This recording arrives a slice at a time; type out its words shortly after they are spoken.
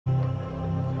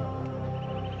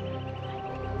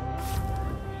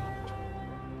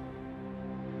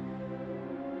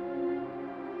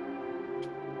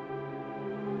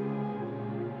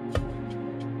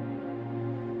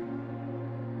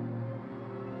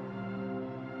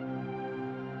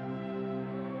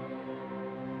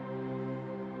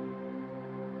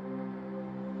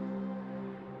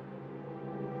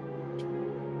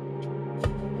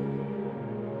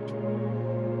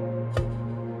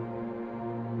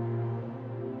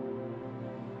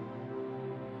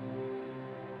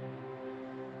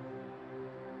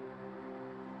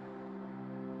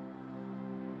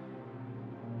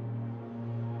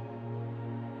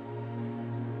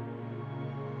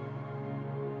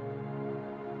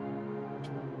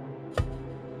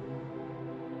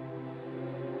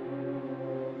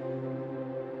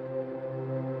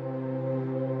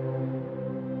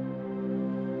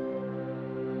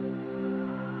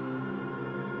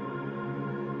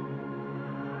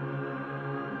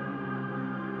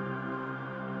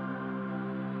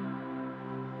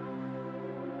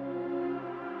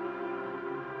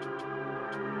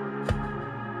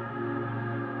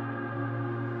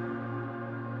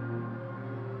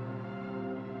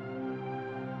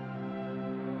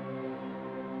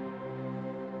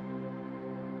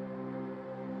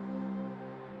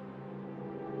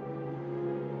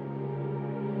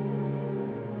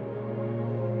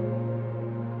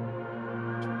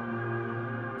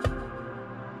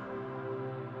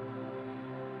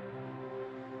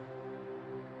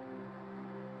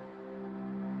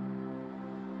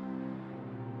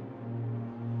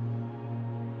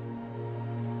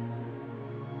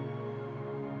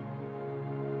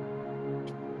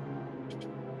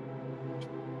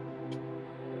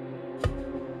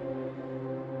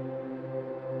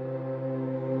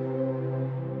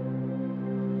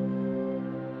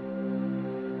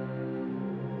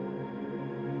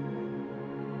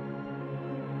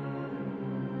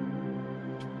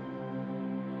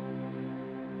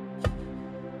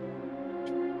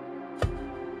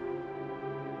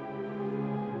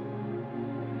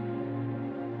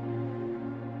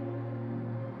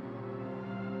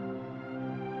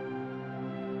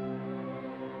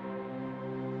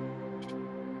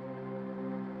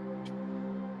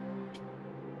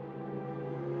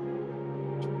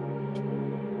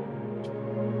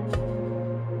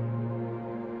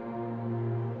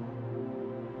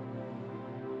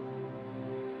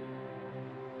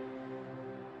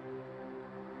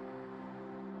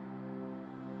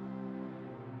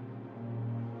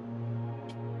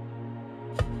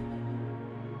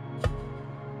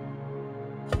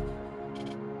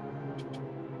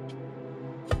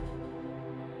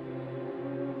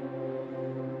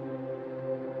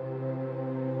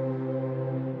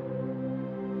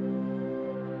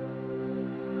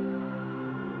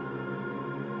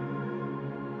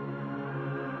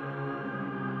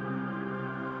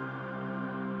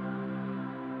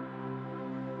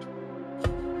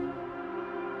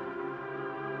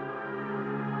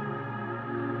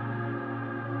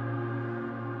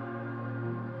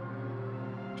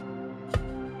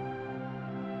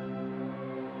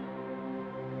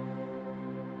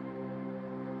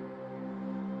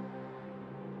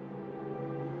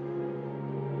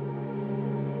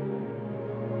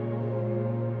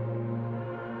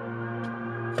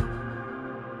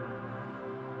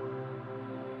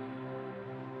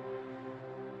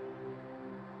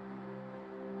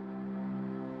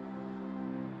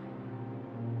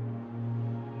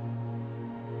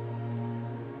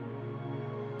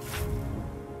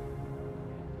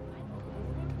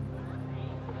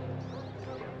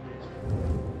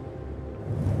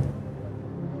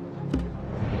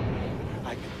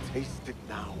I can taste it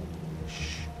now.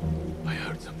 Shh. I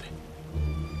heard something.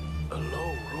 A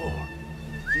low roar.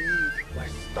 Feed my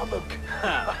stomach.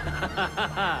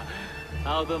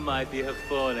 How the mighty have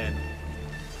fallen.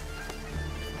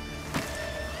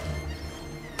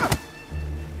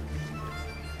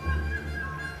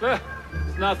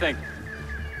 It's nothing.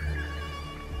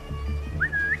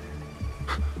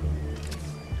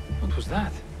 What was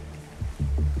that?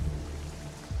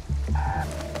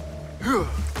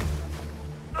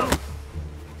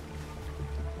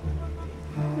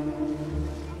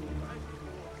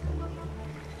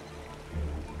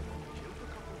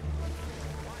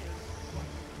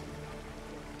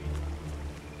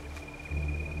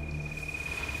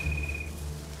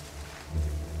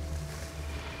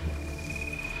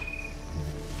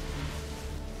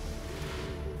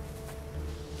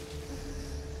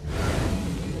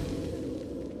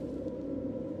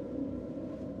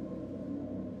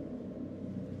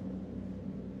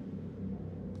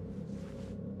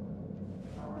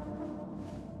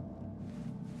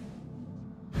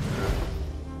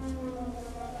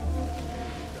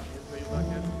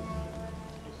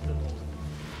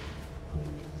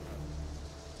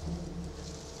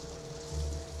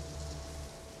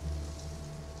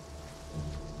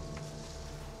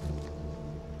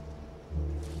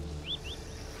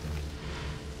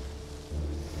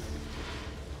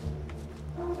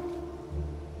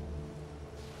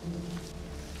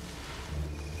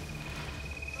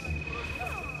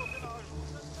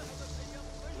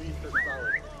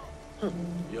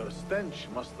 Your stench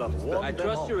must have warmed I them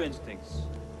trust up. your instincts.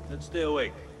 Let's stay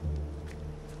awake.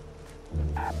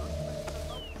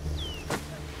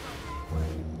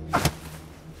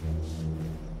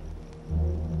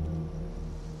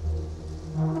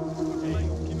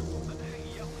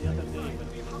 The other day when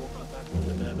we were walking back from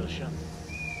the Mirage,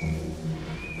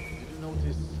 did you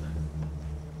notice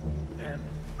them?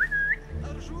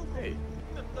 Hey,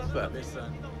 what's that?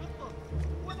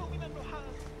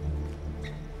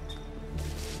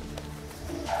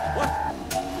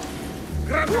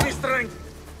 Grant me strength!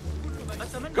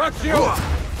 Got you!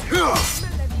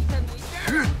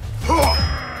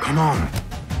 Come on.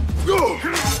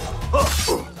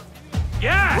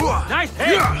 Yeah! Nice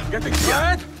hit! Getting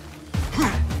scared?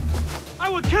 I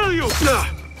will kill you!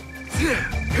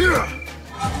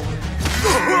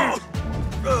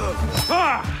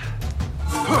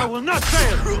 I will not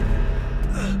fail!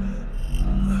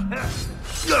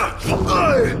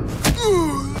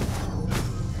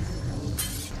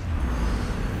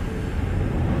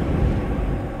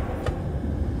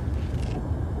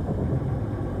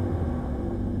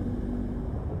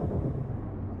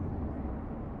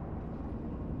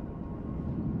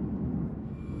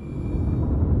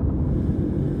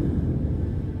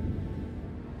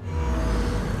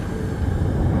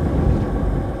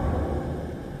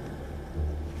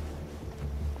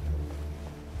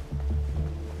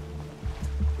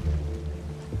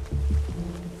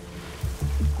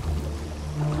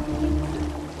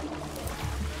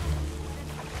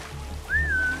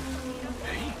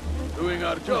 Doing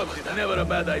our jobs is never a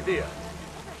bad idea.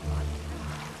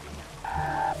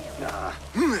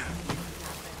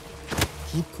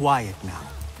 Keep quiet now.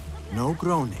 No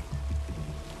groaning.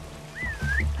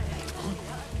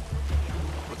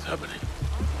 What's happening?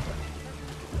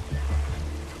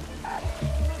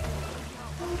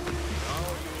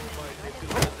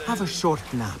 Have a short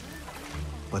nap.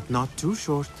 But not too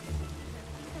short.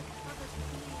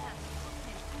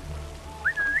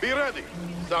 Be ready.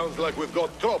 Sounds like we've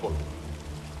got trouble.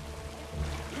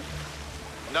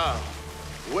 Now,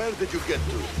 where did you get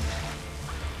to?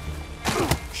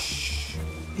 Shh.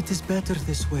 It is better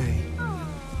this way.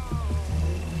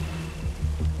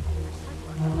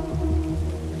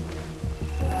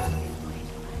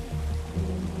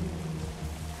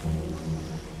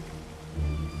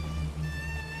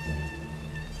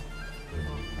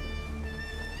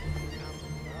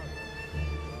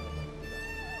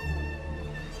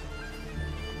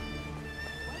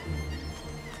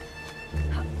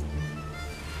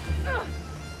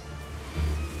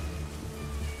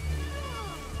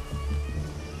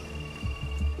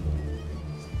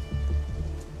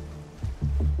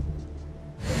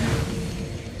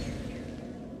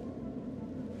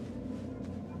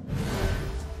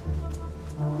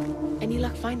 Any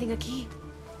luck finding a key?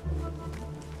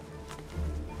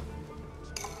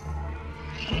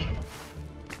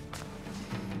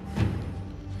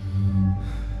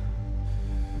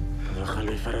 The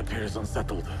Khalifa appears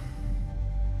unsettled.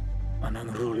 An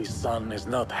unruly son is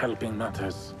not helping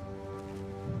matters.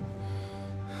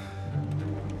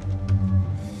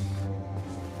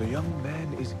 The young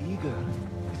man is eager.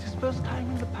 It's his first time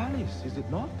in the palace, is it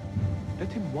not?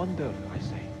 Let him wander, I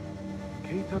say.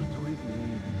 Cater to his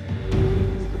needs.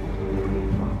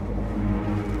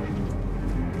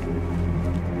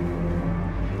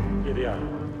 Gideon,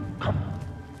 come.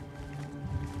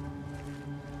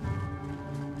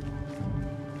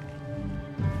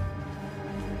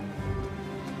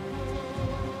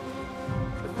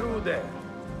 Through there.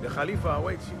 The Khalifa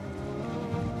awaits you.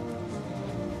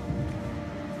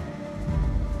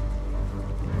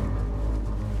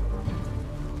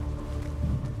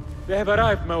 They have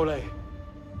arrived, Mawlay.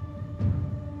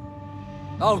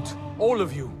 Out, all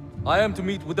of you. I am to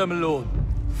meet with them alone.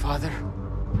 Father,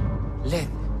 let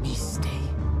me stay.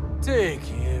 Take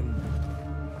him.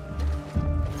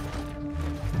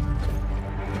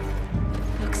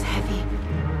 Looks heavy.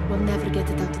 We'll never get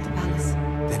it out of the palace.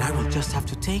 Then I will just have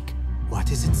to take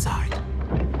what is inside.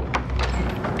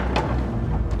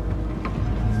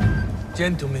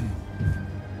 Gentlemen,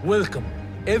 welcome.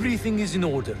 Everything is in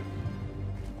order.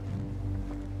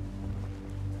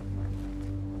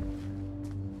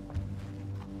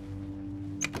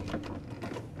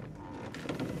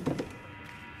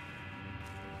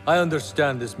 I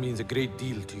understand this means a great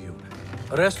deal to you.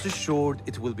 Rest assured,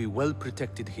 it will be well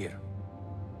protected here.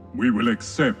 We will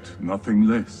accept nothing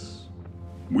less.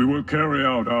 We will carry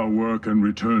out our work and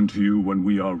return to you when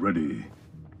we are ready.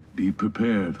 Be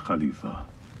prepared, Khalifa.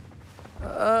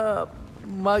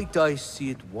 Might I see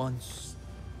it once?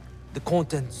 The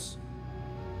contents.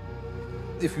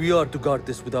 If we are to guard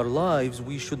this with our lives,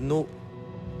 we should know...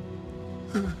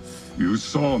 You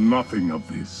saw nothing of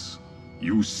this.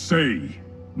 You say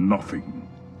nothing.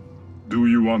 Do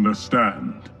you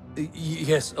understand?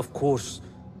 Yes, of course.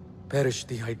 Perish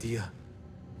the idea.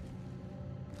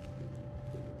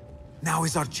 Now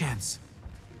is our chance.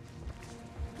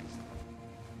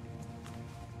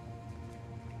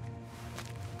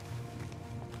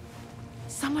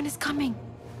 Someone is coming.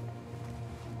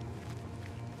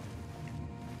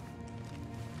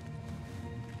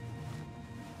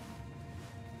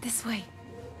 This way.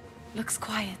 Looks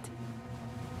quiet.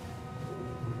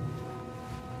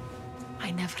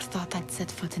 I never thought I'd set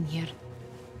foot in here.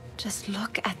 Just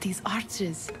look at these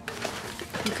arches.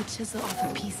 You could chisel off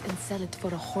a piece and sell it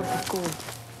for a hoard of gold.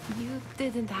 You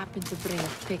didn't happen to bring a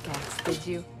pickaxe, did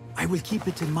you? I will keep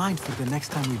it in mind for the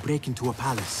next time we break into a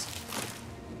palace.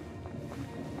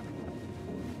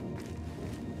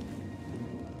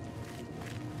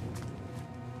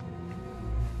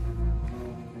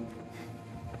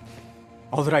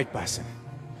 All right, Basim.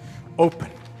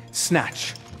 Open,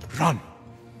 snatch, run.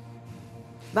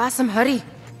 Basim, hurry!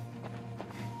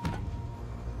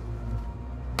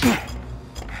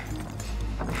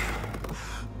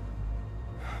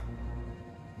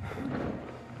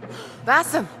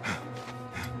 Basim!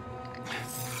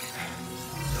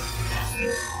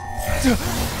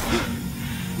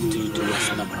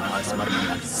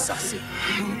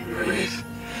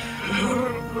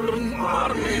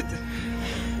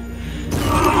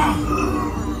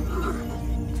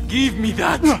 Give me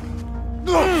that! No!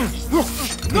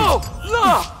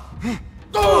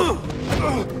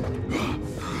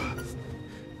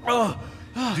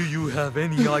 Do you have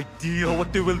any idea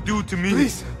what they will do to me?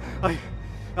 Please, I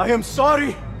am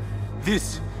sorry.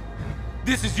 This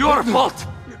is your fault!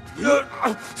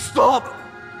 Stop!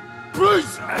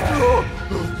 Please!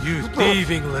 You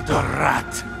thieving little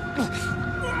rat!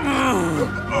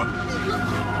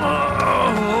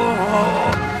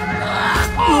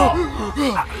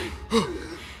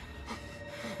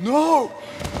 No!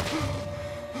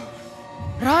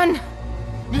 Run!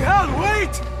 Nihal,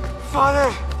 wait!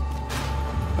 Father!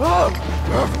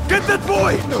 Get that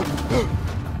boy!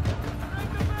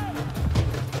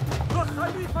 The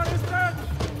Khalifa is dead!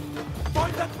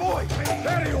 Find that boy!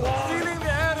 There you are! Stealing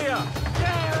the area!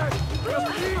 Yes! The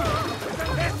steal is in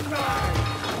this side!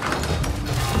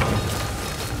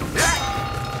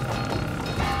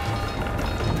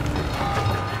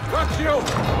 Got you!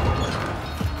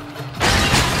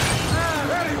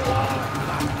 There you are!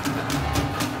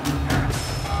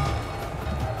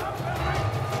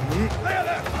 There,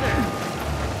 there!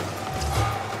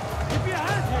 Keep your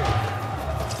hand here!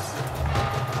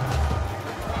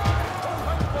 Don't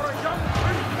hunt for a young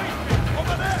prince!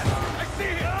 Over there! I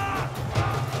see him!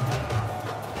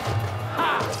 Ha!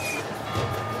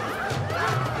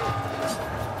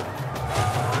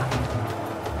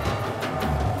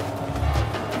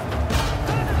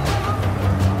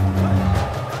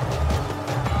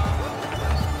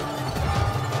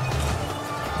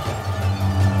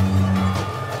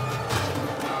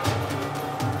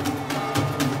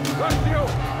 Got you!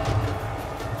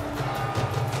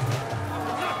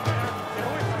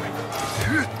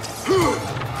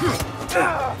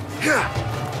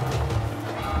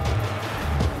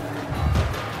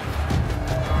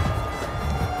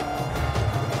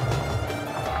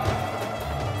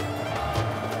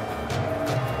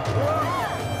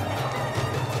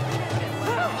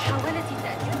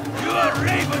 You are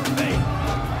Raven's mate!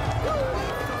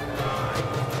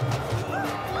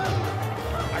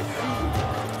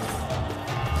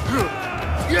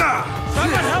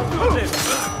 Someone help me with this!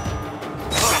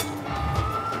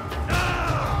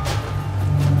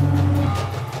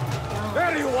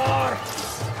 There you are!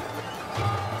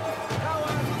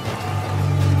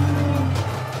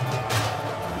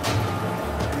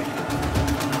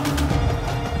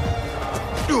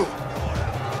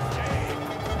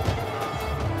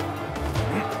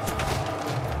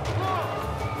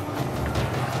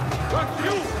 Got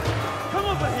you! Come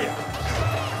over here!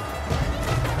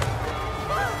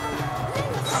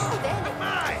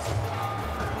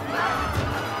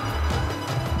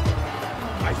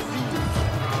 I see you!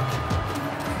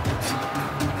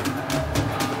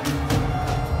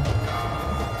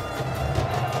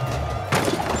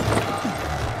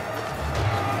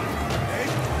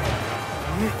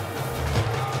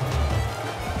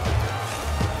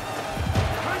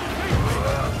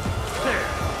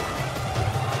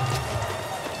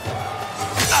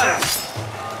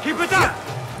 Keep it up!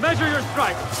 Measure your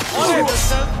strike! All in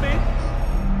yourself, mate!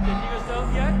 Getting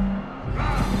yourself yet?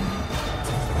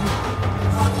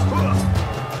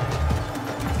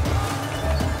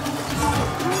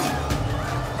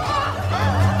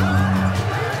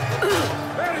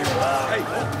 Very well! Hey!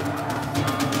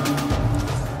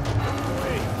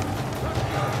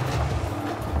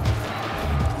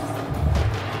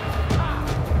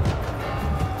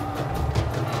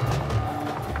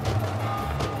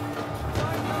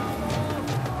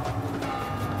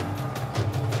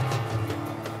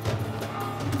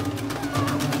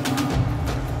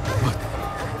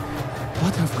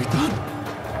 What have we done?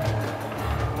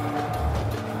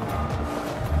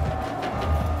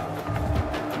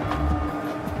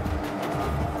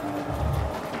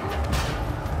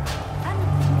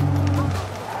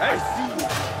 I see you!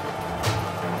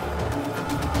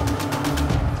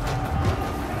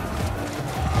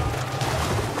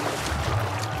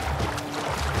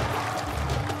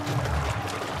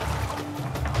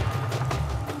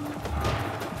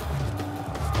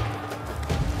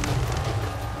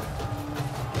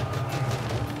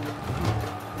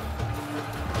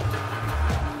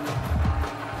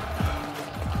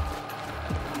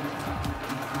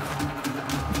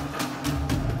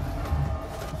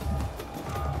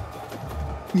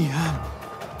 Nihan,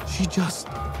 she just...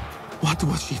 What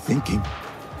was she thinking?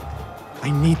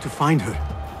 I need to find her.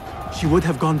 She would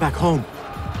have gone back home.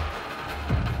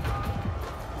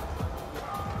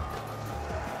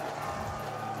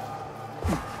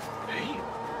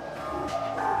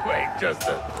 Wait just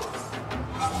a...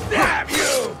 Damn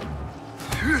you!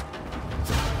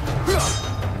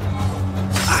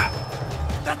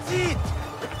 That's it!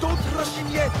 Don't rush in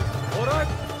yet, alright?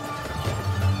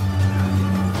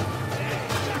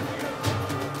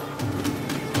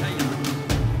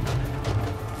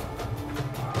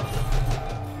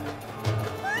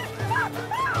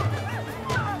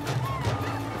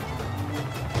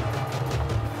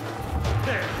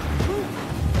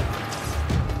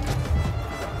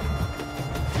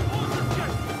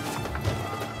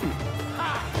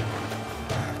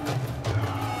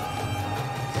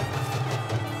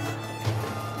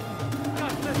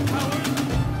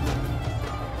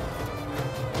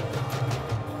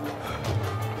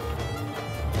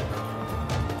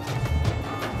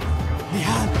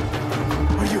 Nihan,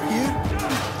 are you here?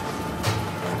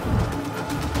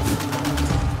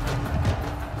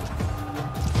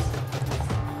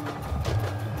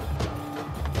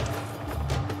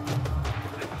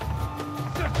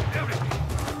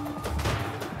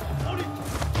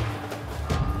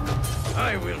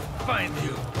 I will find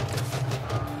you.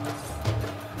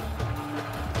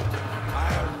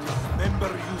 I'll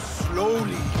dismember you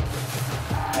slowly.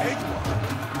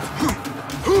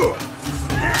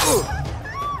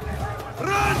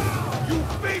 Run, you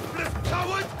faithless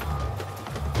coward!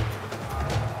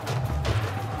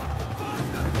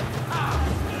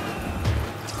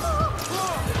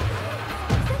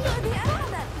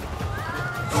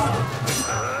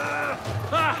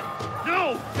 No!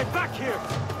 Get back here!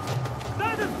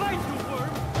 Stand and fight, you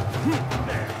worm!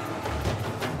 There.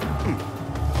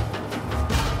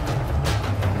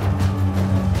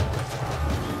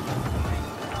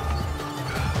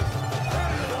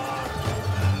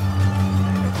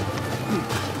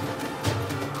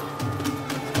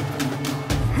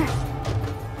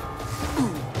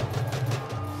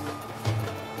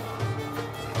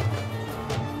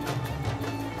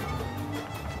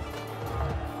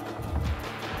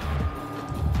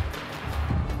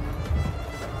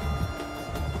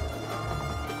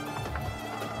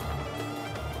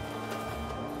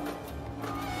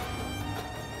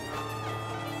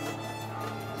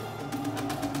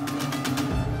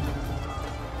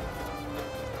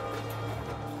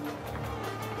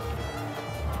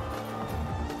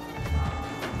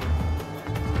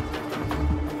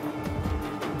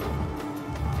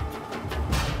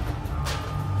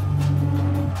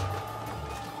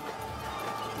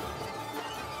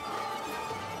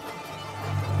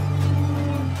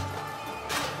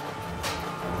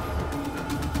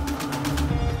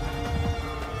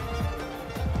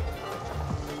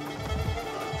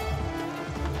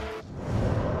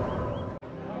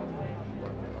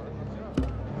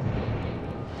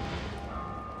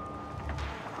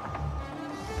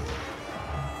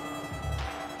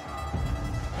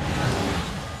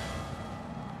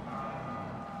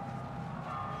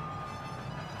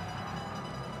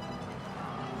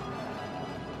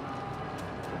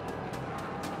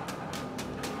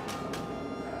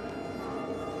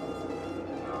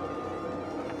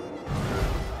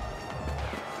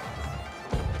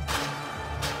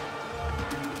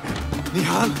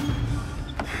 Nihal?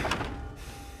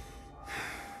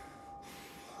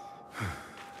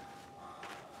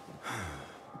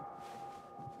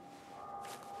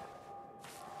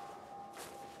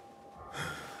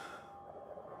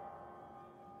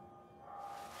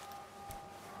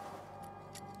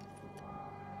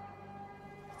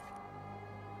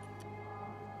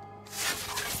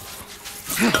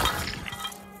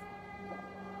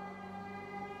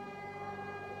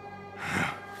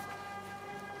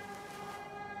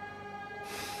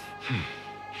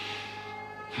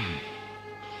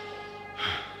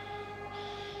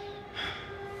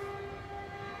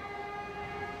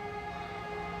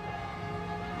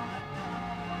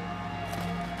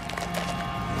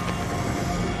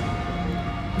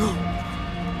 No!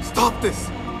 Stop this!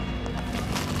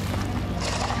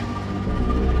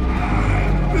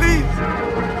 Please!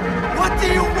 What do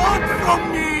you want from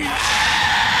me?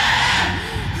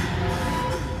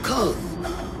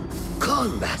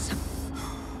 Calm, Basim.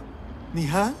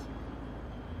 Nihal?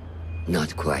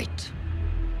 Not quite.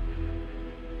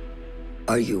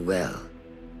 Are you well?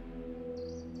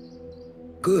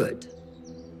 Good.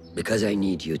 Because I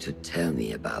need you to tell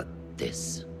me about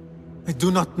this. I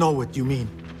do not know what you mean.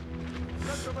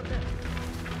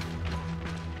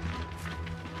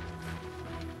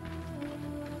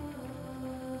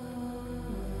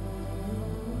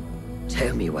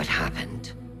 Tell me what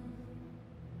happened.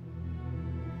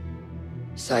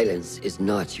 Silence is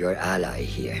not your ally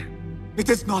here. It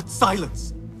is not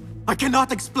silence. I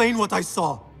cannot explain what I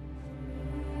saw.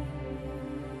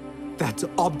 That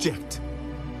object.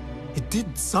 It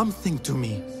did something to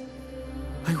me.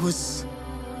 I was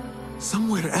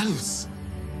somewhere else.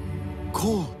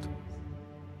 Cold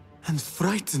and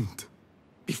frightened.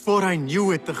 Before I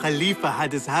knew it, the Khalifa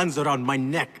had his hands around my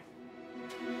neck.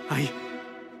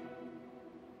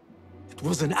 It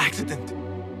was an accident.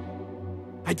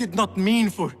 I did not mean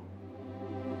for...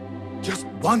 Just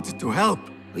wanted to help.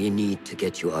 We need to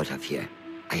get you out of here.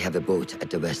 I have a boat at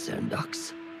the western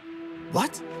docks.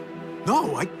 What?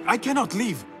 No, I cannot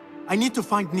leave. I need to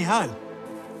find Nihal.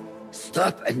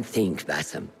 Stop and think,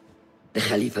 Basim. The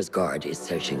Khalifa's guard is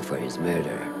searching for his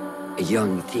murderer, a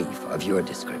young thief of your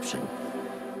description.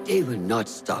 They will not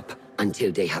stop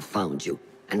until they have found you.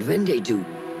 And when they do,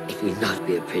 it will not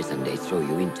be a prison they throw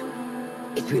you into.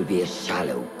 It will be a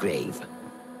shallow grave.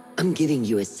 I'm giving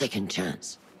you a second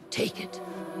chance. Take it.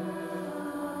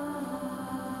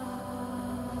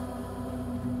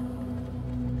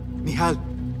 Nihal,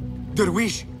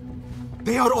 Derwish,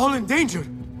 they are all in danger.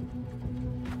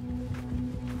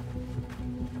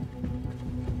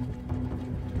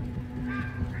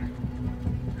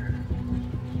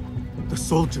 The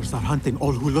soldiers are hunting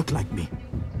all who look like me.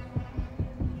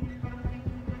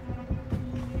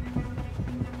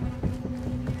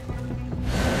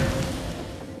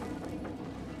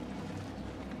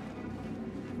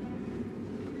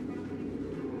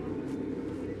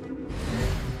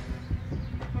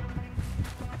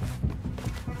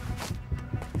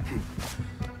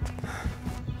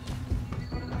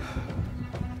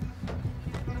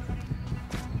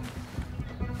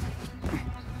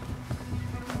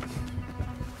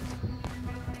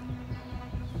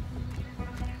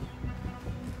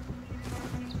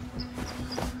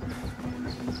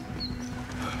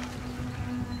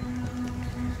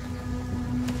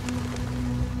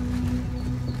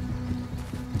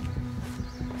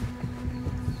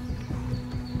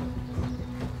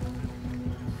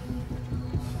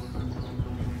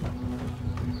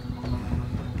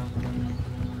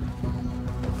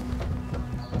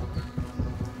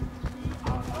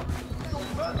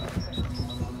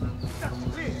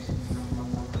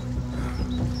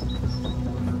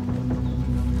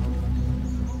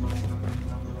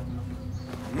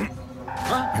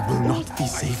 I will not be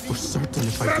safe for certain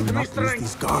if I do not lose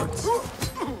these guards.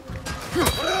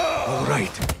 All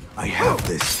right, I have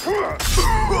this.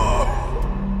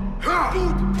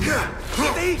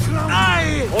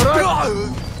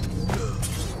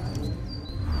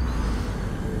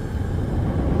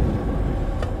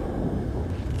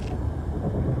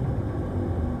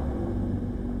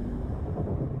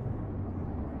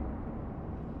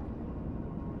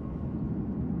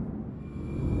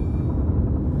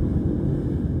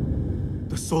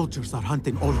 The soldiers are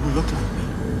hunting all who look like me.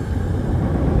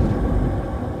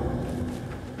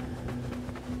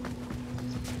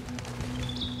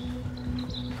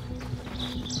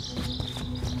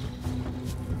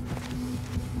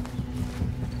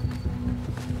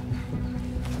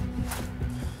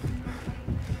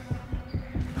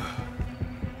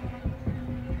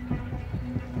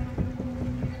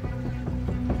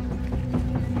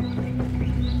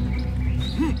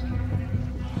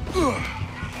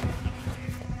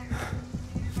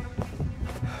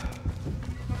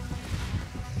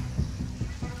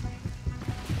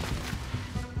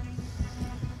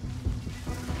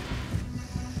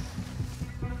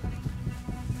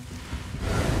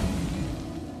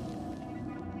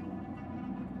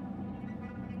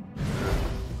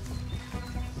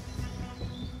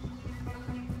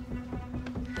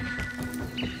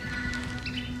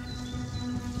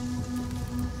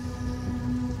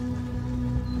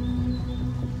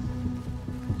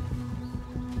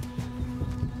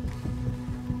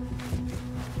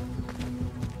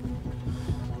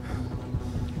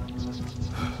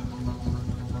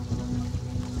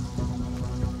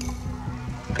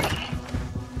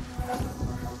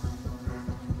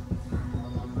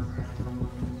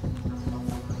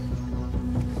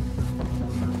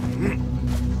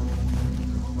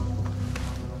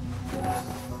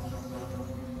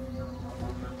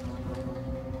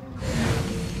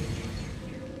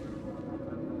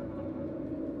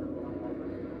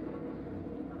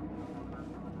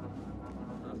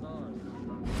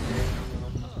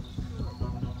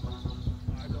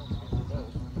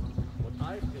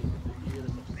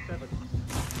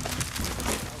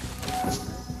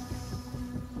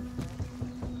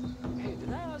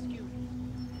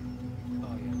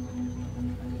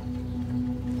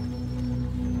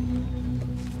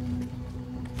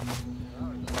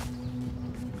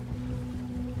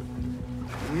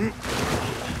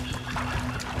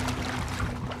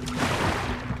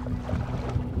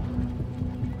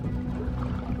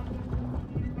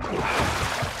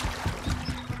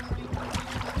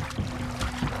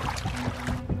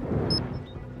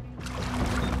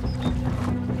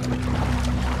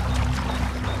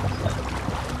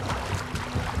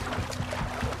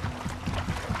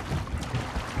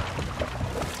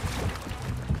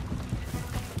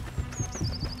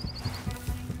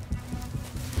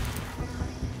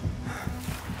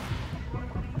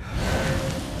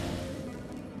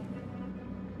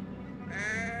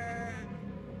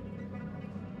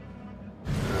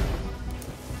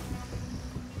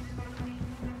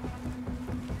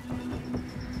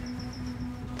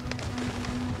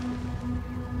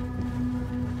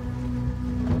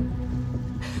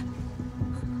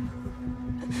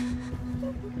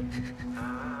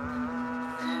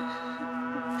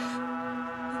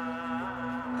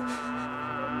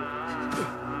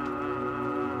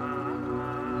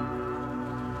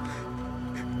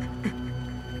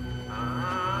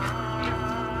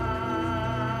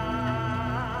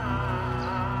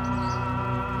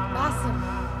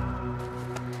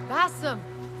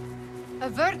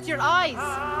 hurt your eyes.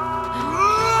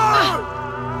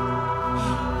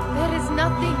 There is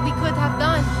nothing we could have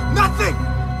done. Nothing!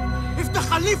 If the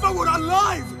Khalifa were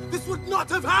alive, this would not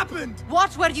have happened!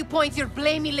 Watch where you point your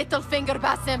blamey little finger,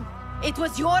 Basim. It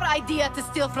was your idea to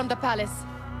steal from the palace.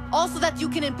 Also that you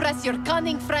can impress your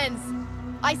cunning friends.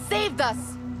 I saved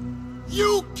us!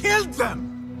 You killed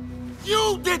them!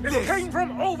 You did this! It came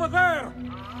from over there!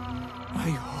 I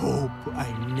hope I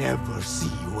never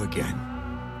see you again.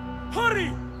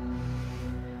 Hurry!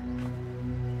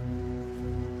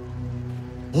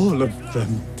 All of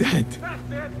them dead.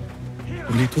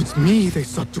 When it was me they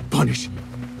sought to punish.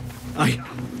 I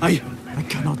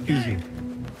cannot be here.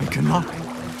 I cannot.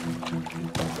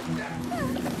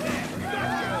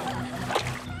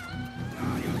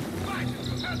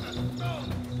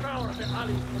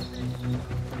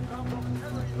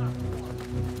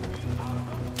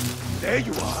 There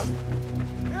you are.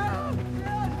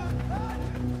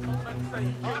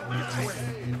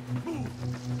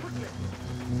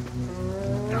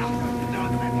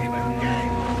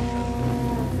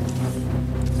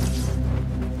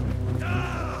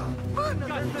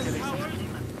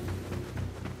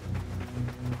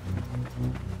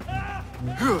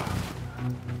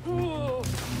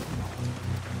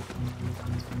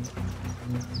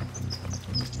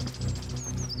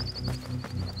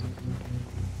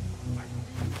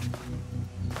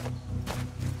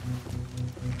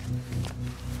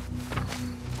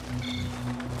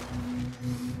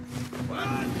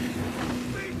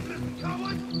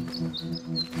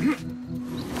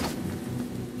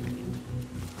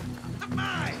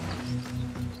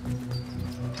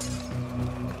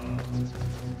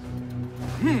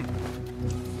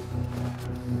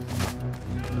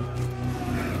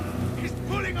 He's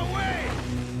pulling away!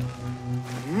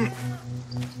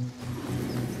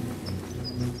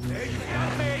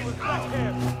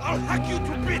 I'll hack you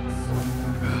to bits!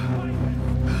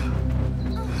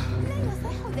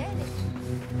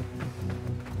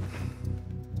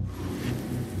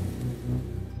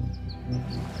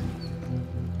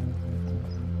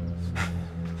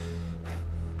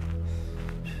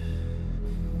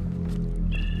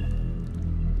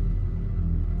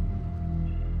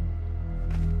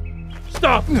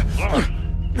 Stop!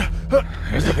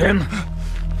 Is it him?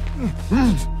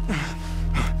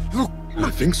 I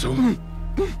think so.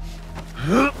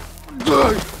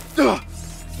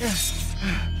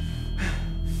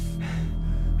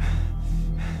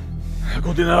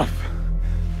 Good enough.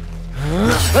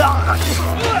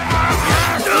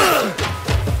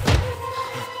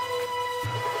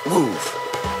 Move.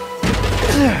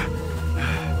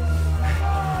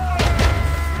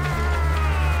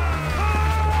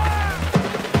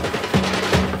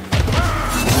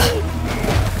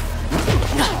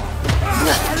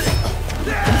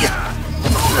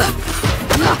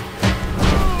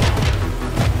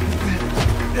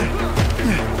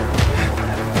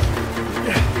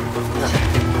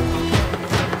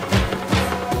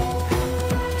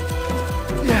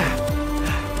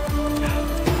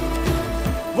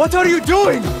 What are you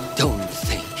doing? Don't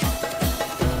think.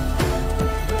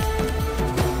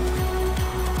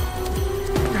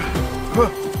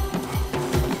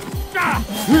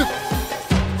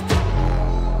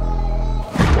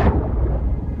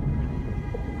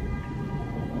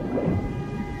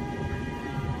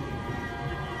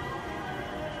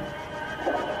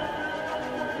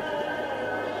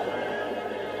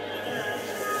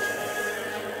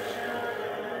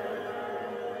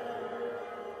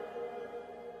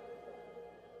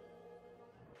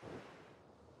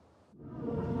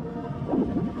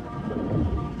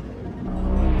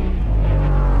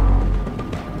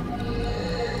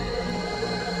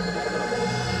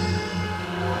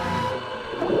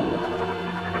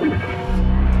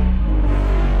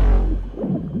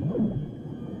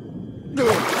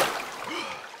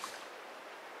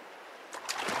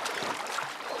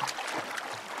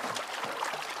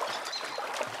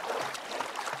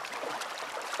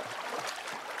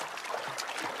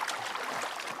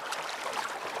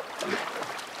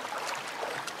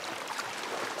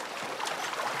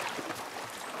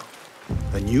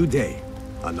 A new day,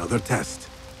 another test.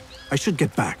 I should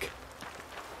get back.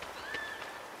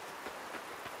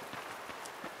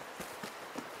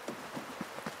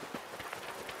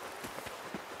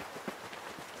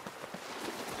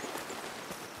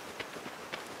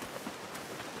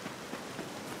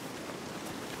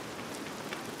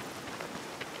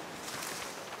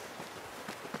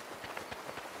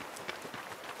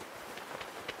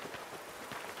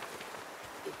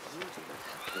 If you do not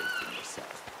have faith in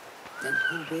yourself, then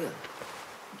who will?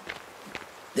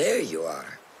 There you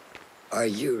are. Are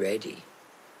you ready?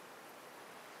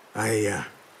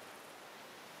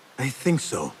 I think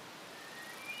so.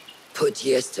 Put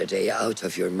yesterday out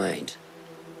of your mind.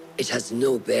 It has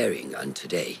no bearing on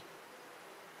today.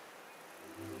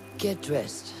 Get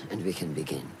dressed, and we can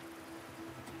begin.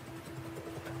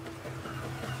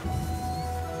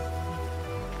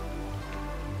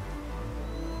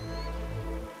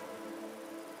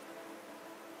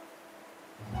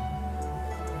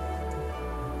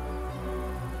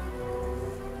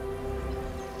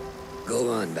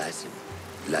 Go on, Basim,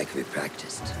 like we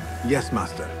practiced. Yes,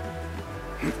 Master.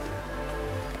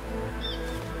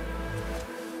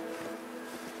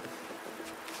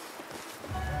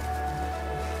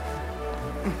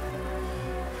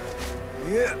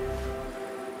 Yeah.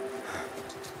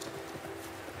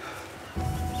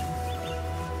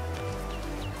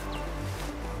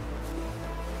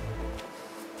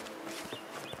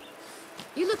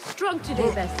 You look strong today,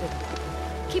 Basim.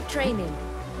 Keep training.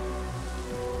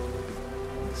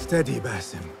 Steady,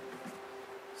 Basim.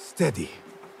 Steady.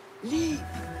 Leap!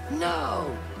 Now!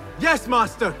 Yes,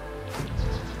 Master!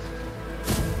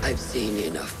 I've seen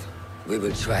enough. We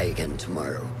will try again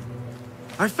tomorrow.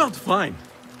 I felt fine.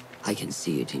 I can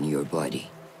see it in your body.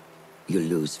 You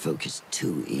lose focus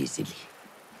too easily.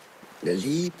 The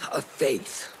leap of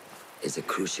faith is a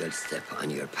crucial step on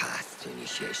your path to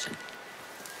initiation.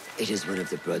 It is one of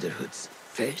the Brotherhood's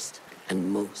first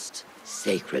and most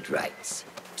sacred rites.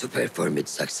 To perform it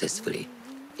successfully,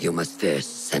 you must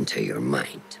first center your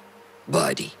mind,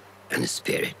 body, and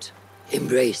spirit.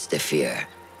 Embrace the fear.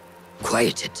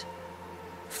 Quiet it.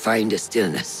 Find a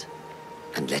stillness,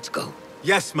 and let go.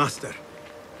 Yes, Master.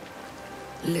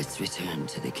 Let's return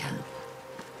to the camp.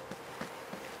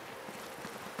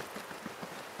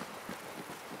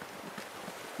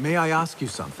 May I ask you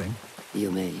something? You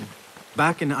may.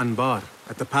 Back in Anbar,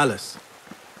 at the palace,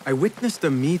 I witnessed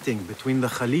a meeting between the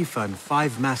Khalifa and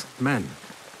 5 masked men,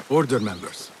 Order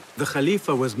members. The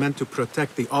Khalifa was meant to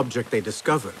protect the object they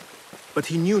discovered, but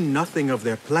he knew nothing of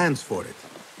their plans for it.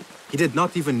 He did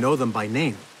not even know them by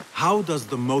name. How does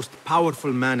the most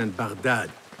powerful man in Baghdad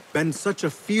bend such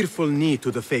a fearful knee to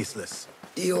the faceless?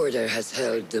 The Order has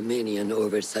held dominion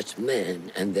over such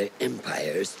men and their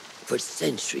empires for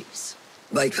centuries,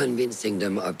 by convincing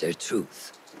them of their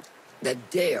truth,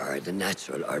 that they are the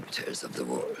natural arbiters of the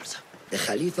world. The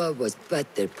Khalifa was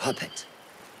but their puppet,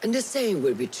 and the same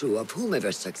will be true of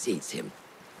whomever succeeds him.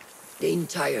 The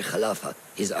entire Khalifa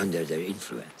is under their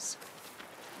influence.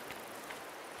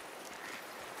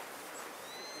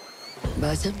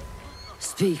 Basim,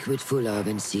 speak with Fulab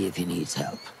and see if he needs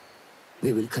help.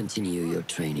 We will continue your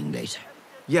training later.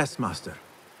 Yes, Master.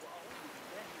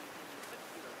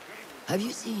 Have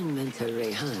you seen Mentor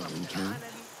Rayhan in camp?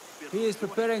 He is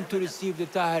preparing to receive the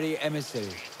Tahiri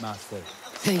emissary, Master.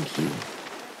 Thank you.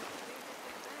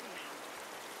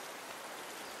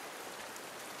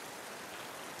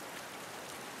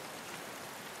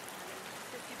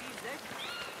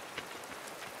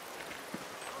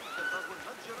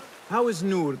 How is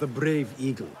Noor, the brave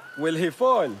eagle? Will he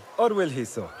fall, or will he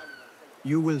soar?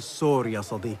 You will soar, ya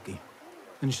Sadiqi.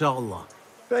 Inshallah.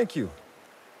 Thank you.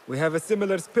 We have a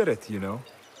similar spirit, you know.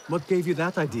 What gave you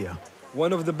that idea?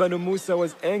 One of the Banu Musa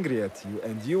was angry at you,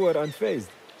 and you were unfazed.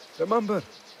 Remember?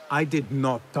 I did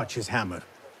not touch his hammer.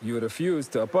 You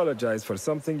refused to apologize for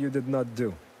something you did not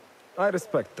do. I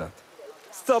respect that.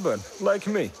 Stubborn, like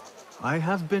me. I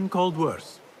have been called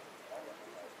worse.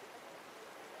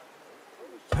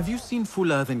 Have you seen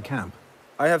Fulad in camp?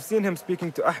 I have seen him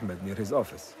speaking to Ahmed near his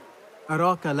office.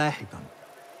 أراك لاحقا.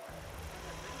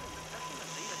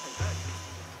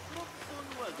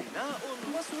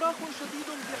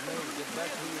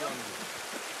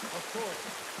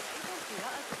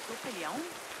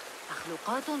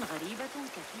 مخلوقات غريبة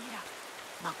كثيرة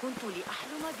ما كنت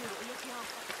لأحلم برؤيتها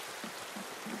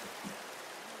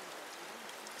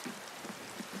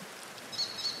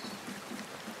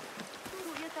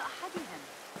رؤية أحدهم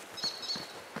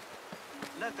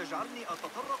لا تجعلني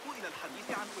أتطرق إلى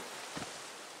الحديث عن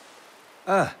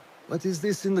Ah, what is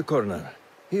this in the corner?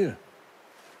 Here.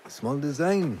 A small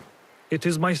design. It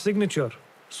is my signature.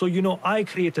 So you know I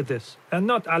created this, and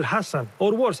not Al-Hassan,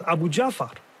 or worse, Abu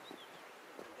Jafar.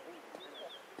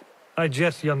 I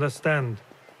guess you understand,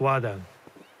 Wadan.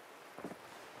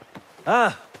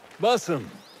 Ah, Basim.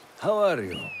 How are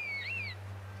you?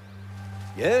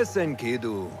 Yes,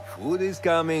 Enkidu. Food is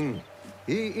coming.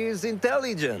 He is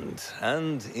intelligent,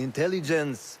 and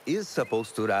intelligence is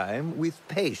supposed to rhyme with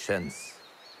patience.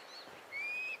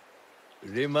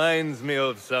 Reminds me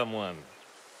of someone.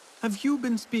 Have you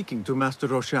been speaking to Master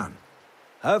Roshan?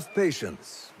 Have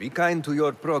patience. Be kind to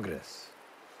your progress.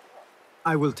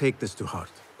 I will take this to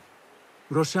heart.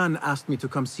 Roshan asked me to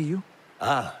come see you?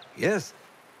 Ah, yes.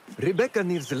 Rebecca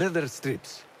needs leather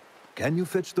strips. Can you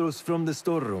fetch those from the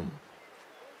storeroom?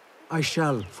 I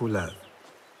shall, Fulad.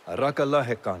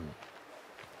 Arakallah Khan.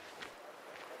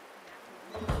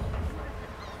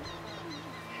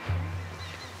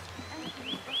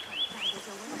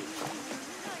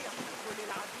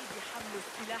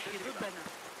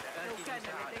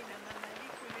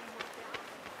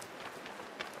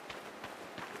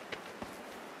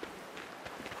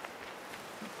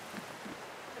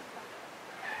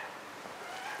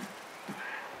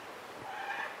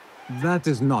 That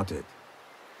is not it.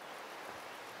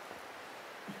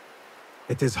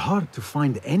 It is hard to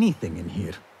find anything in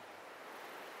here.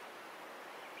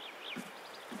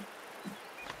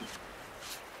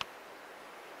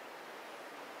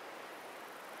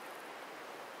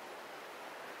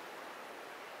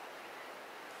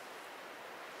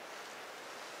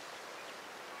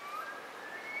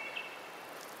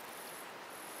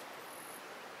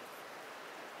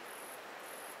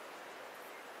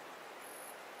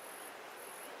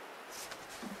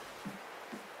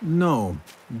 No,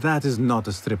 that is not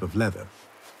a strip of leather.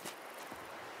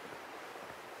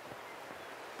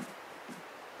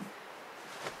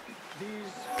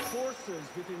 These forces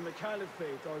within the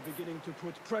Caliphate are beginning to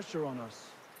put pressure on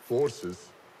us. Forces?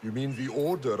 You mean the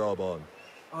Order, Aban?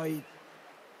 I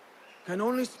can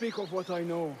only speak of what I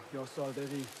know, Ya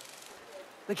Saderi.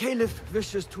 The Caliph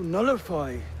wishes to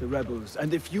nullify the rebels,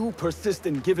 and if you persist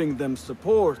in giving them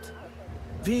support,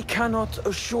 we cannot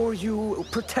assure you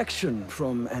protection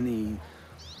from any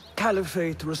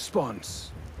Caliphate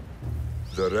response.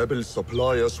 The rebels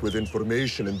supply us with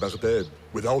information in Baghdad.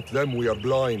 Without them, we are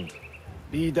blind.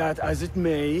 Be that as it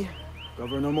may,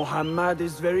 Governor Muhammad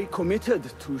is very committed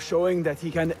to showing that he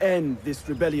can end this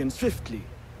rebellion swiftly.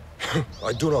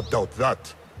 I do not doubt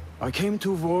that. I came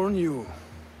to warn you.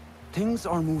 Things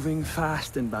are moving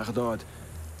fast in Baghdad.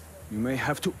 You may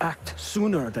have to act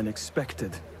sooner than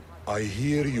expected. I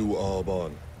hear you,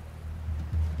 Aban.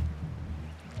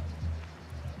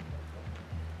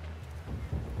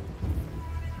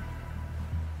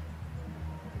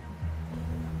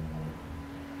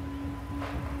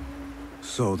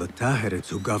 So the Tahirids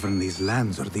who govern these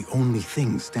lands are the only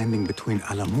thing standing between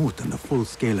Alamut and a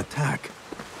full-scale attack.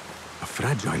 A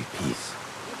fragile peace.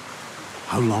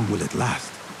 How long will it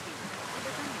last?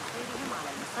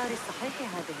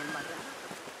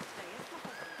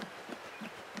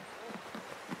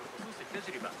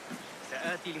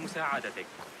 سآتي لمساعدتك،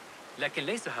 لكن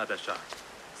ليس هذا الشهر.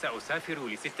 سأسافر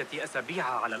ل6 أسابيع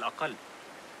على الأقل.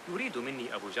 يريد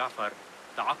مني أبو جعفر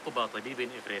تعقب طبيب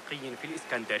إغريقي في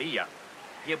الإسكندرية.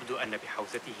 يبدو أن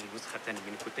بحوزته نسخة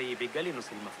من كتيب جالينوس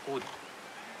المفقود.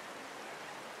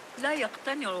 لا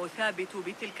يقتنع ثابت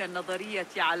بتلك النظرية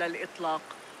على الإطلاق.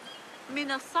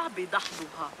 من الصعب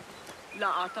دحضها. لا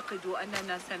أعتقد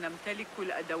أننا سنمتلك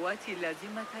الأدوات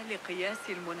اللازمة لقياس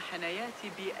المنحنيات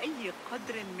بأي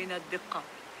قدر من الدقة.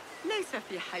 ليس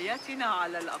في حياتنا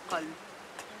على الأقل.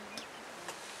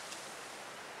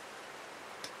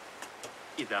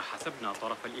 إذا حسبنا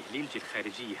طرف الإهليج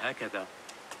الخارجي هكذا،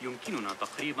 يمكننا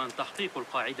تقريباً تحقيق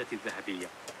القاعدة الذهبية.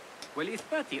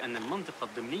 ولإثبات أن المنطق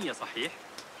الضمني صحيح،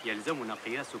 يلزمنا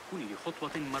قياس كل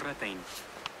خطوة مرتين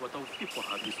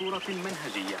وتوثيقها بصورة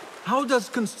منهجية. How does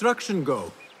construction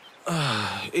go?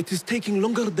 It is taking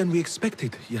longer than we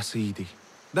expected, Ya Sayyidi.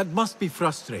 That must be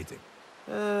frustrating.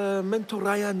 Mentor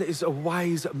Ryan is a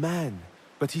wise man,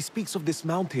 but he speaks of this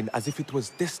mountain as if it was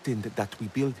destined that we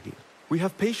build here. We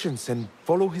have patience and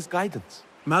follow his guidance.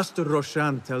 Master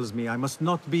Roshan tells me I must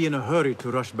not be in a hurry to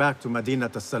rush back to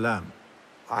Madinat as-Salam.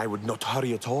 I would not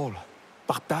hurry at all.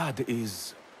 Baghdad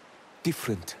is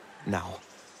different now.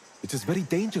 It is very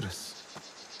dangerous.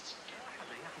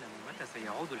 متى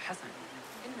سيعود الحسن؟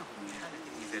 إنه في حالة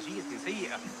مزاجية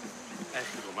سيئة.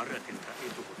 آخر مرة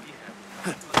رأيته فيها.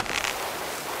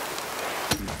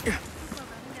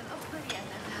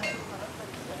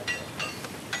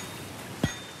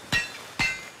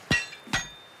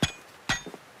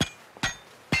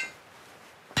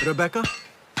 Rebecca?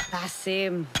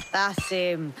 Basim.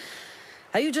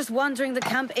 Are you just wandering the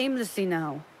camp aimlessly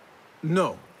now?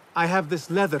 No. I have this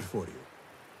leather for you.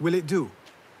 Will it do?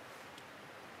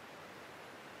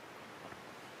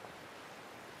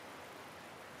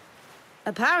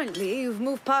 Apparently, you've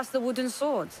moved past the wooden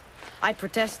swords. I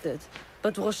protested,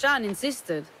 but Roshan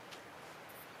insisted.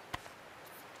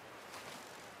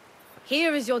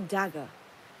 Here is your dagger.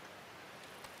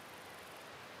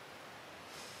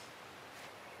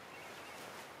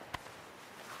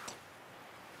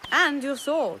 And your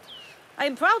sword. I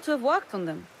am proud to have worked on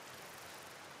them.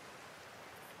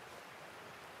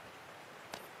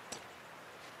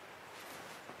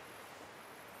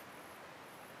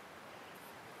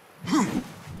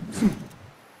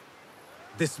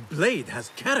 This blade has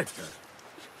character.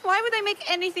 Why would I make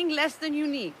anything less than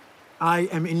unique? I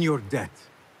am in your debt.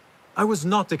 I was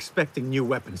not expecting new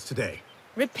weapons today.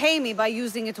 Repay me by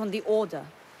using it on the Order.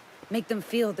 Make them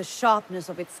feel the sharpness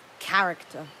of its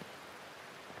character.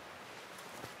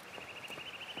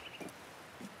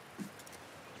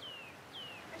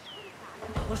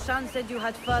 Roshan said you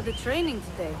had further training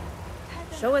today.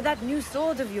 Show her that new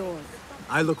sword of yours.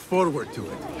 I look forward to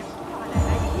it.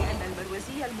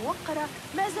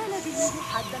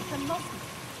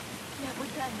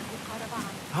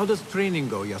 How does training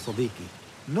go, ya Sadiqi?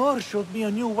 Noor showed me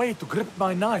a new way to grip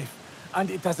my knife, and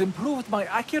it has improved my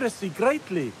accuracy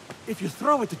greatly. If you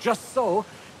throw it just so,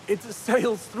 it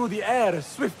sails through the air,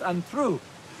 swift and true.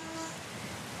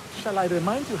 Shall I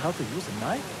remind you how to use a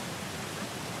knife?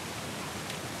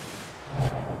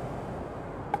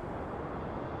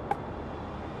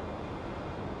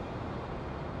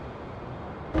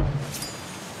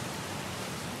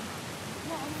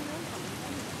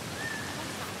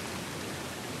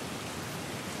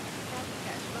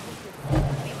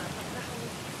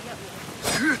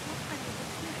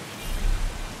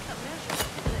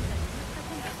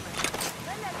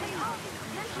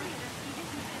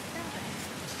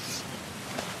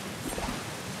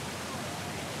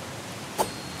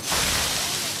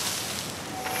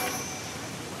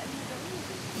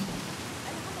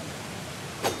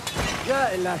 Ya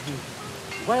Ilahi,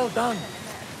 well done.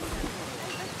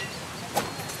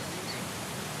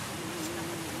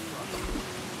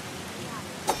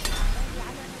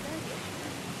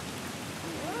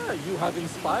 You have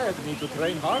inspired me to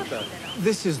train harder.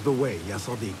 This is the way, ya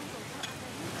Sadiq.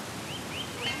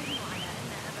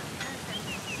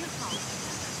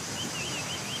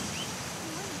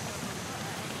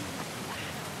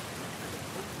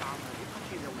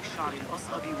 الشعر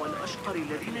الأصهب والأشقر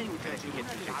الذين يتاجية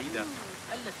الجديدة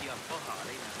التي ألقاها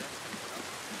علينا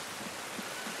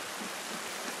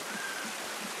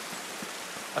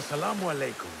Assalamu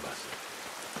alaikum, Basim.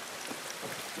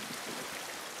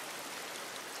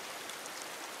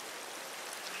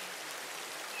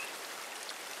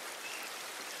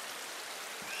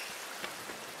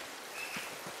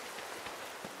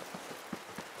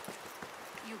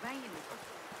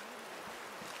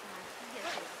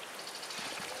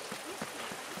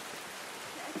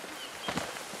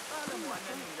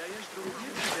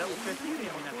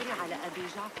 على أبي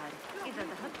جعفر إذا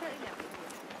ذهبت إلى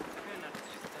كان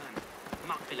خوزستان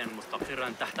معقلا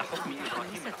مستقرا تحت حكم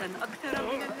إبراهيم أكثر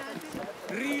من اللازم.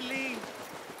 Really?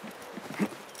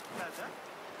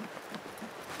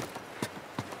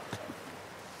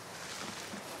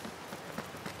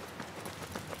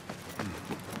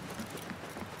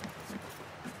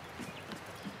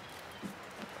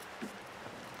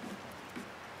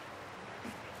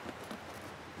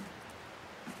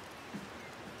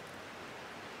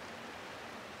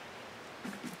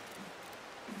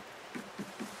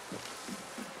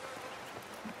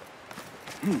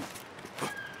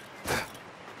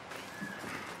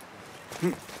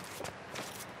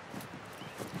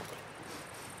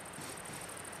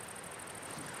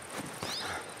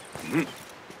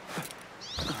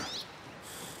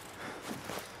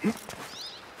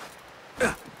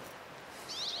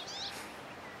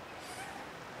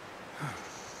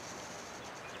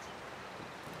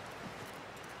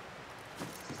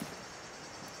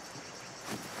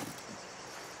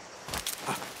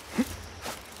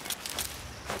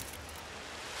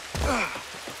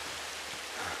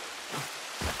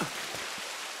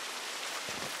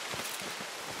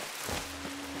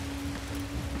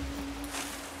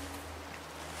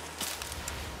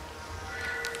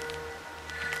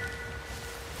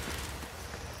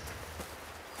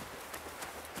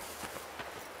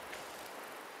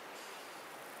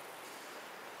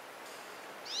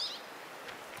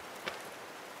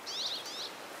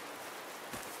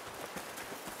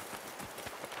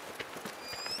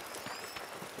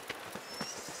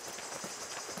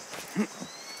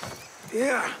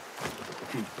 Yeah.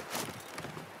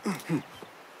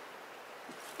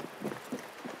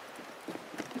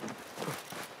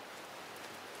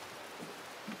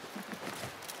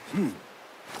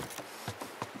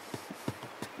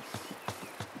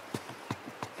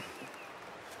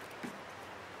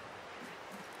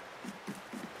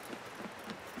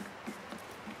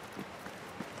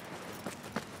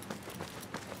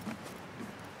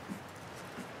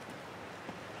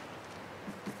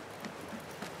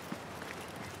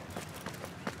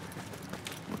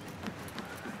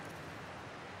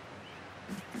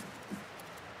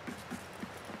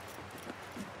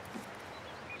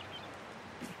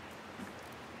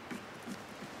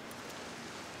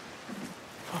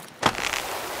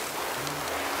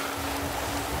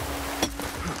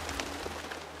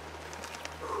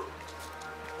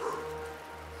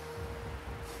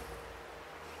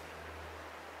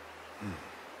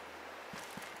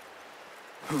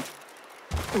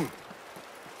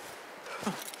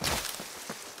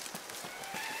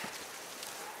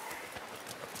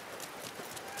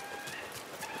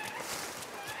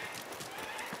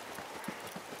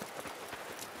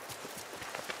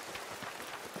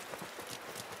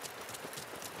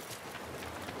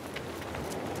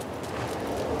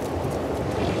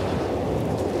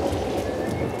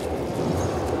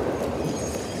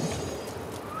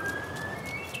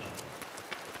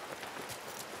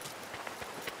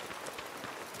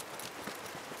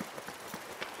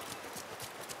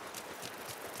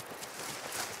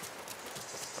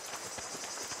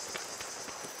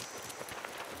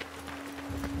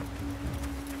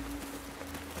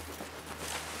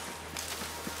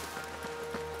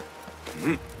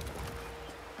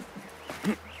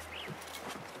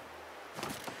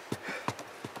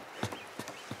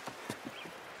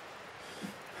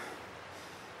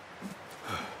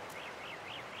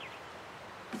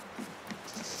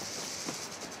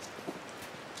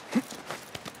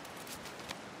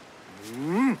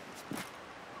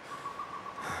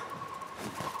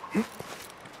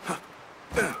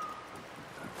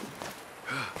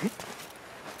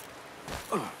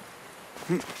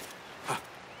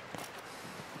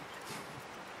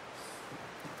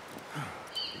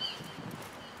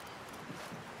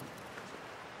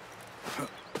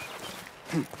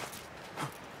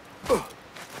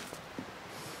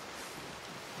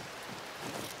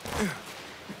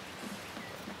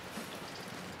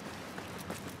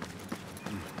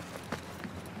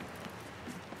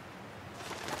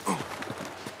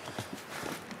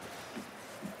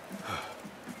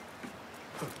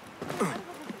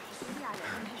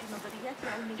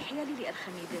 علم الحيل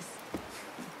لأرخميدس.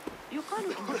 يقال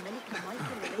إن الملك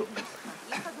مايكل لديه نسخة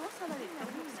لقد وصل للتو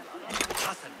من الأرض.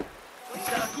 حسن،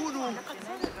 سأكون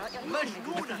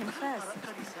مجنونا.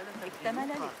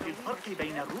 اكتمل في الفرق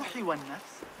بين الروح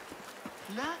والنفس؟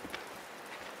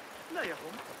 لا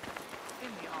يهم.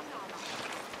 إني أعلم.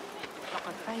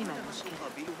 لقد فهم المشكلة.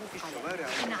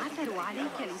 إن عثروا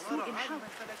عليك لسوء الحظ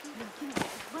يمكنك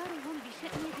إخبارهم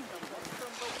بشأني عند الله.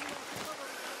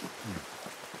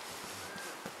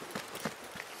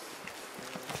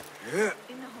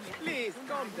 Please,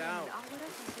 calm down.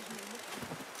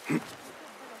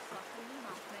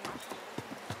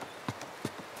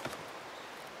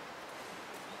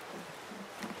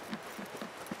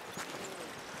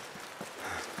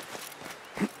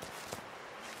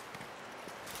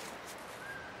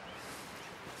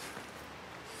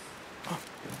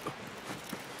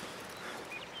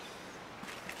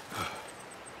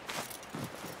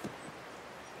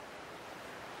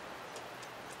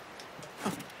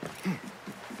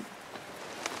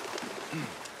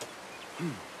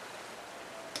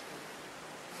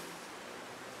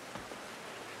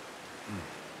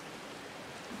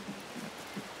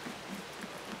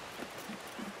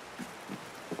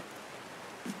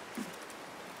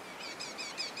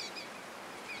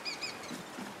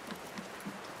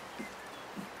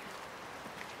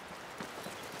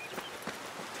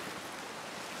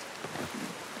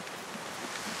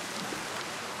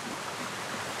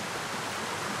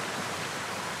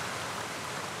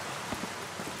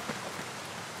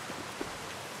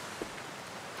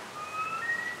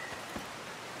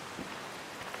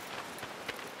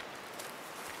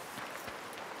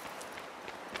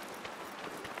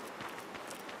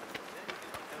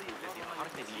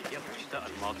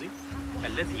 الماضي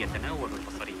الذي يتناول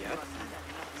البصريات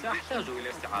سأحتاج إلى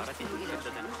استعارته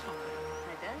مجددا أخرى.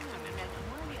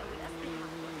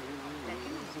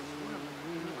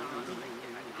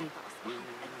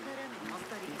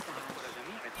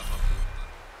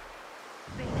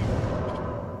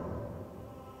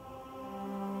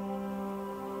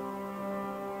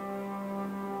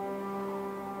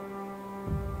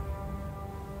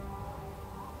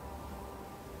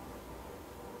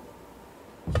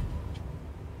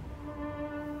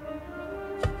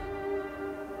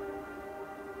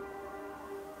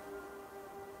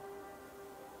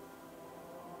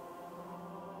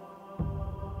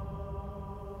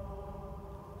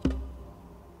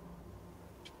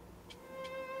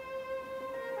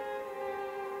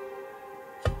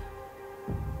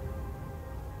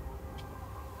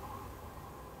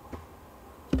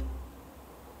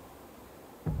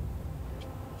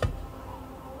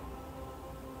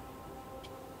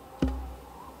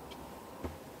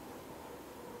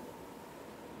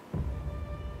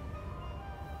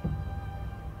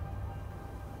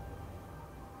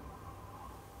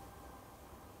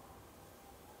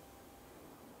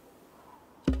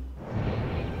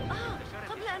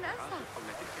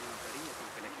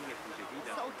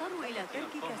 سأضطر إلى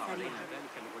تركك سريعا.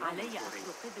 علي أخذ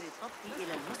قدر الطبخ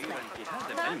إلى المصنع.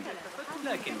 هذا العلم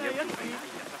لكن يكفي.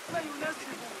 لا يناسب.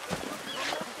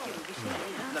 أفكر بشيء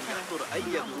لم يحضر أي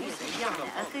دروس على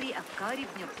آخر أفكار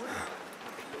ابن قرة.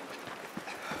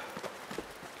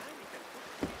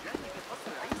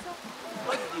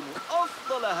 قدموا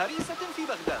أفضل هريسة في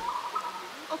بغداد.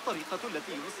 الطريقة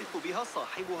التي يمسك بها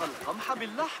صاحبها القمح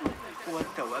باللحم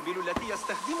والتوابل التي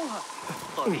يستخدمها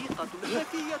طريقة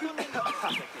ذكية.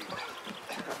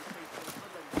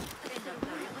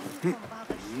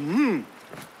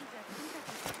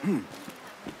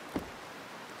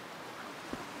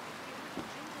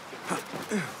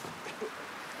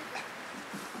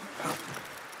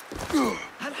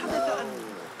 هل حدث أن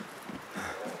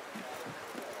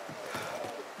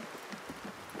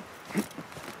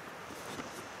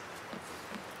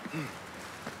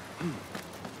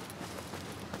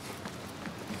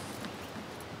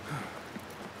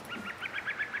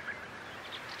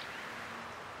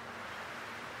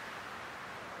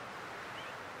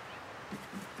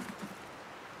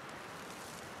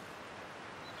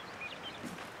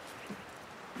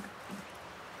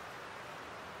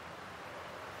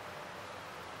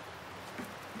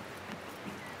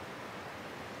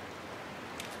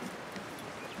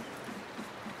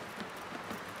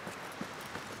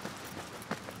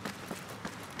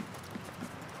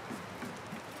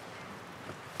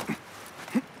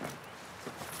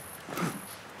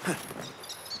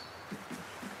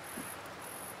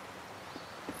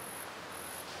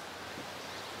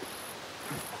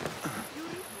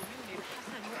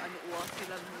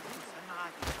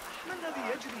ما الذي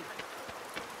يجري؟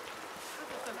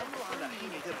 حدث الأمر على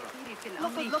حين درة.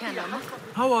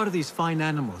 How are these fine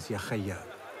animals, Ya Khayyar?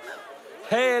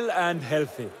 Hale and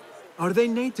healthy. Are they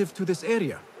native to this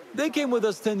area? They came with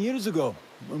us 10 years ago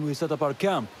when we set up our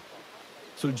camp.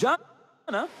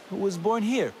 Suljana was born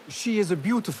here. She is a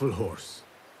beautiful horse.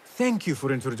 Thank you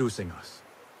for introducing us.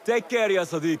 Take care, ya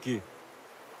Sadiqi.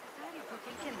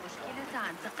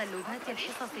 عن تقلبات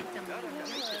الحصص التمويلية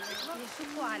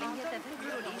يشق علي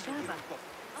تذكر الإجابة.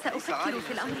 سأفكر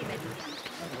في الأمر بديلا.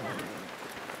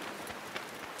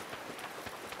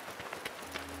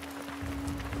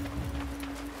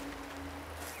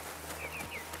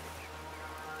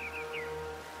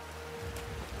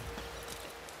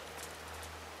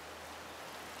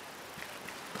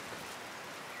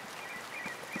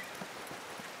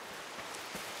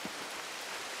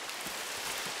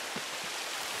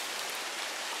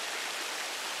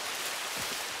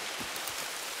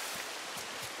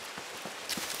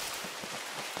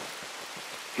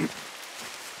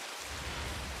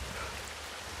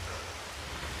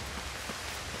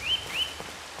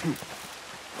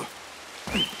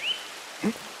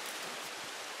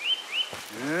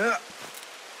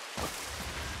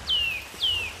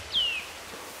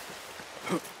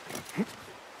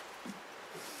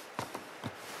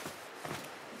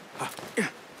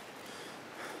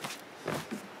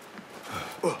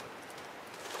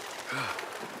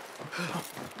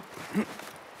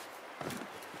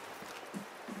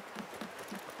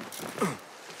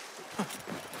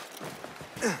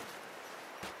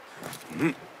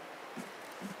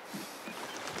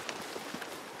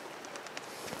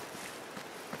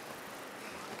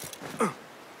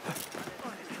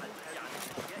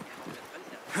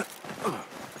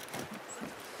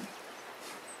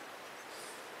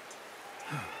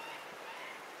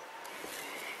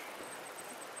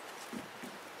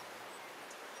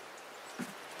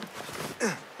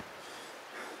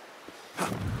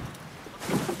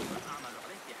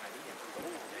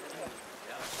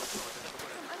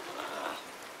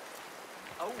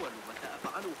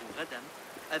 غدا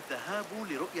الذهاب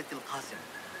لرؤية القاسم.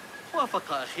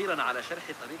 وافق أخيرا على شرح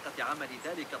طريقة عمل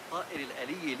ذلك الطائر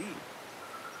الآلي لي.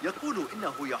 يقول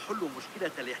إنه يحل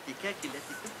مشكلة الاحتكاك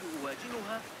التي كنت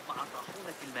أواجهها مع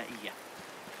الطاحونة المائية.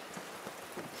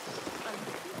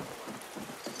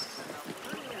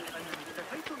 أنا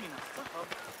اكتفيت من السفر.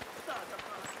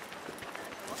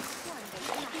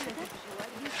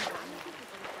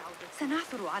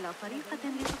 سنعثر على طريقة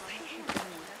لتصحيح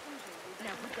الأمور.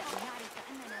 لابد أن يعرف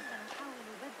أننا سنحاول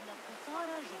بذل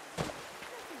قصارى جهد.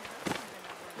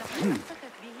 لقد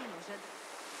أمسكت به مجد.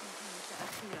 كنت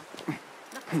متأخرة.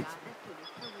 لقد أعددت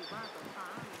للتو بعض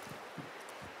الطعام.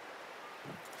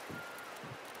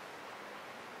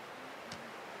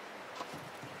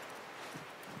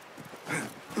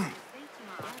 البيت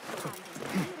معاصر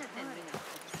كثيرة من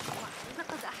الخبز.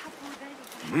 لقد أحبوا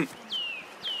ذلك.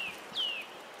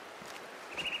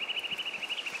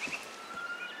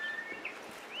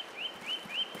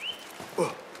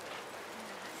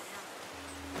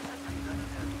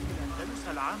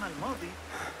 العام العام الماضي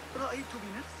رأيت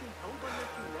بنفسي الفوضى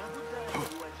التي لا بد أن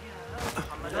يواجهها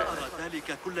محمد. لا أرى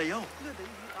ذلك كل يوم.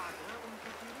 لديه أعداء